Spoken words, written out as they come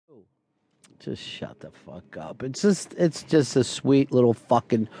Just shut the fuck up. It's just a sweet little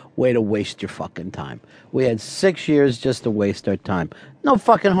fucking way to waste your fucking time. We had 6 years just to waste our time. No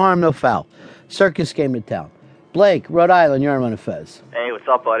fucking harm, no foul. Circus came to town. Blake, Rhode Island, you're on Ron Fez. Hey, what's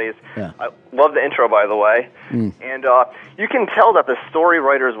up, buddies? Yeah. I love the intro, by the way. And you can tell that the story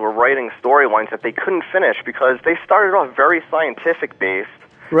writers were writing storylines that they couldn't finish because they started off very scientific-based.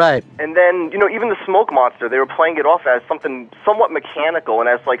 Right. And then, even the smoke monster, they were playing it off as something somewhat mechanical and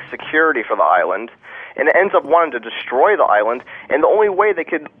as, like, security for the island. And it ends up wanting to destroy the island. And the only way they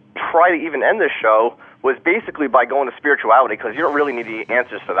could try to even end this show was basically by going to spirituality, because you don't really need the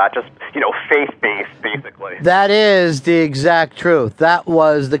answers for that. Just, faith-based, basically. That is the exact truth. That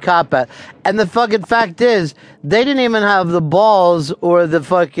was the cop-out. And the fucking fact is, they didn't even have the balls or the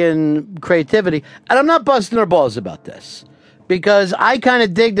fucking creativity. And I'm not busting their balls about this. Because I kind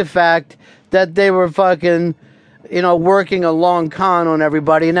of dig the fact that they were fucking, working a long con on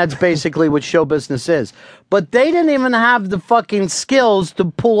everybody, and that's basically what show business is. But they didn't even have the fucking skills to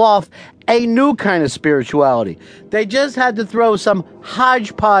pull off a new kind of spirituality. They just had to throw some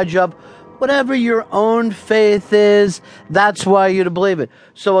hodgepodge of whatever your own faith is, that's why you to believe it.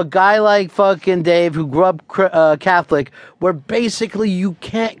 So a guy like fucking Dave, who grew up Catholic, where basically you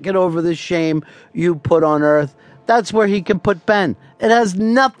can't get over the shame you put on earth, that's where he can put Ben. It has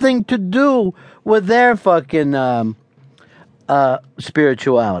nothing to do with their fucking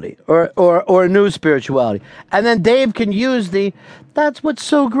spirituality or new spirituality. And then Dave can use that's what's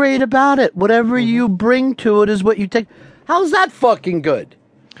so great about it. Whatever you bring to it is what you take. How's that fucking good?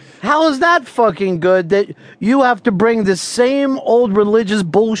 How is that fucking good that you have to bring the same old religious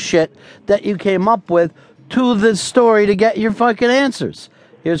bullshit that you came up with to the story to get your fucking answers?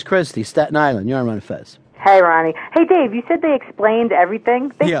 Here's Christy, Staten Island. You're on Ron Fez. Hey, Ronnie. Hey, Dave, you said they explained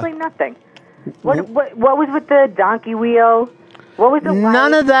everything? They explained nothing. What was with the donkey wheel? What was the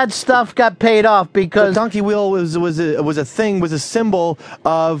None of that stuff got paid off because the donkey wheel was a symbol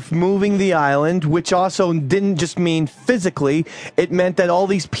of moving the island, which also didn't just mean physically. It meant that all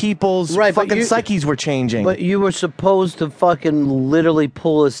these people's fucking psyches were changing. But you were supposed to fucking literally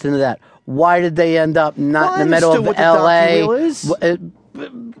pull us into that. Why did they end up not in the middle of L.A.?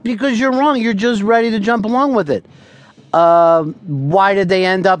 Because you're wrong. You're just ready to jump along with it. Why did they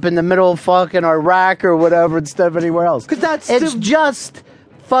end up in the middle of fucking Iraq or whatever instead of anywhere else? Because it's just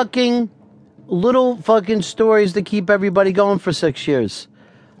fucking little fucking stories to keep everybody going for 6 years.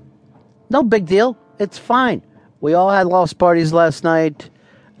 No big deal. It's fine. We all had lost parties last night.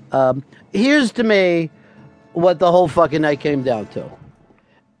 Here's to me what the whole fucking night came down to.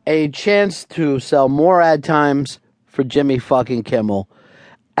 A chance to sell more ad times for Jimmy fucking Kimmel.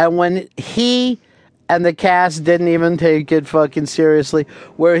 And when he and the cast didn't even take it fucking seriously,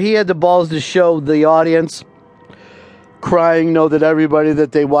 where he had the balls to show the audience crying, know that everybody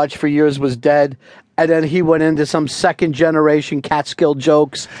that they watched for years was dead, and then he went into some second generation Catskill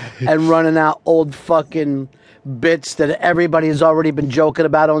jokes and running out old fucking bits that everybody has already been joking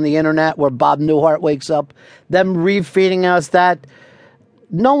about on the internet, where Bob Newhart wakes up, them refeeding us that.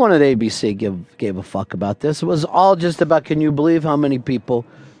 No one at ABC gave a fuck about this. It was all just about, can you believe how many people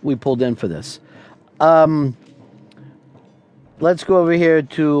we pulled in for this? Let's go over here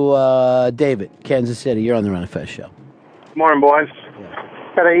to David, Kansas City. You're on the Ron Fez show. Good morning, boys.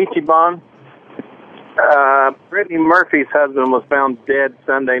 Got a Ichiban. Brittany Murphy's husband was found dead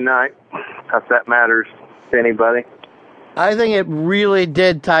Sunday night. If that matters to anybody. I think it really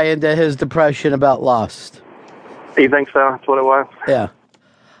did tie into his depression about Lost. Do you think so? That's what it was? Yeah.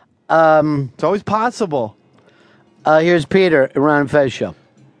 It's always possible. Here's Peter, Ron Fez show.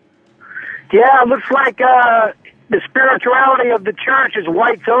 Yeah, it looks like the spirituality of the church is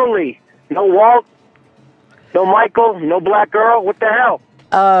whites only. No Walt, no Michael, no black girl. What the hell?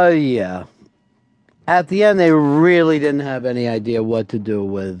 Yeah. At the end, they really didn't have any idea what to do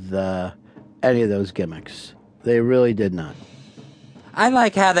with any of those gimmicks. They really did not. I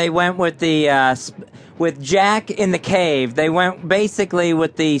like how they went with the with Jack in the cave. They went basically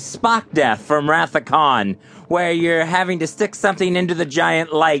with the Spock death from Wrath of Khan, where you're having to stick something into the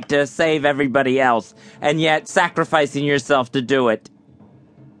giant light to save everybody else, and yet sacrificing yourself to do it.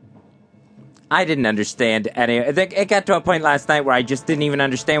 I didn't understand any. It got to a point last night where I just didn't even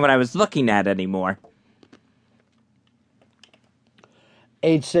understand what I was looking at anymore.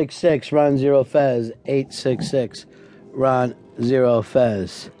 866 Ron Zero Fez. 866 Ron Zero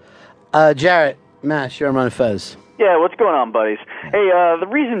Fez. Jarrett, Mash, you're on Ron Fez. Yeah, what's going on, buddies? Hey, the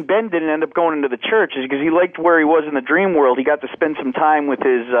reason Ben didn't end up going into the church is because he liked where he was in the dream world. He got to spend some time with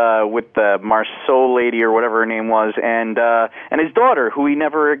his with the Marceau lady or whatever her name was, and his daughter, who he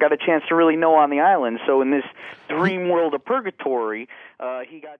never got a chance to really know on the island. So in this dream world of purgatory, he got.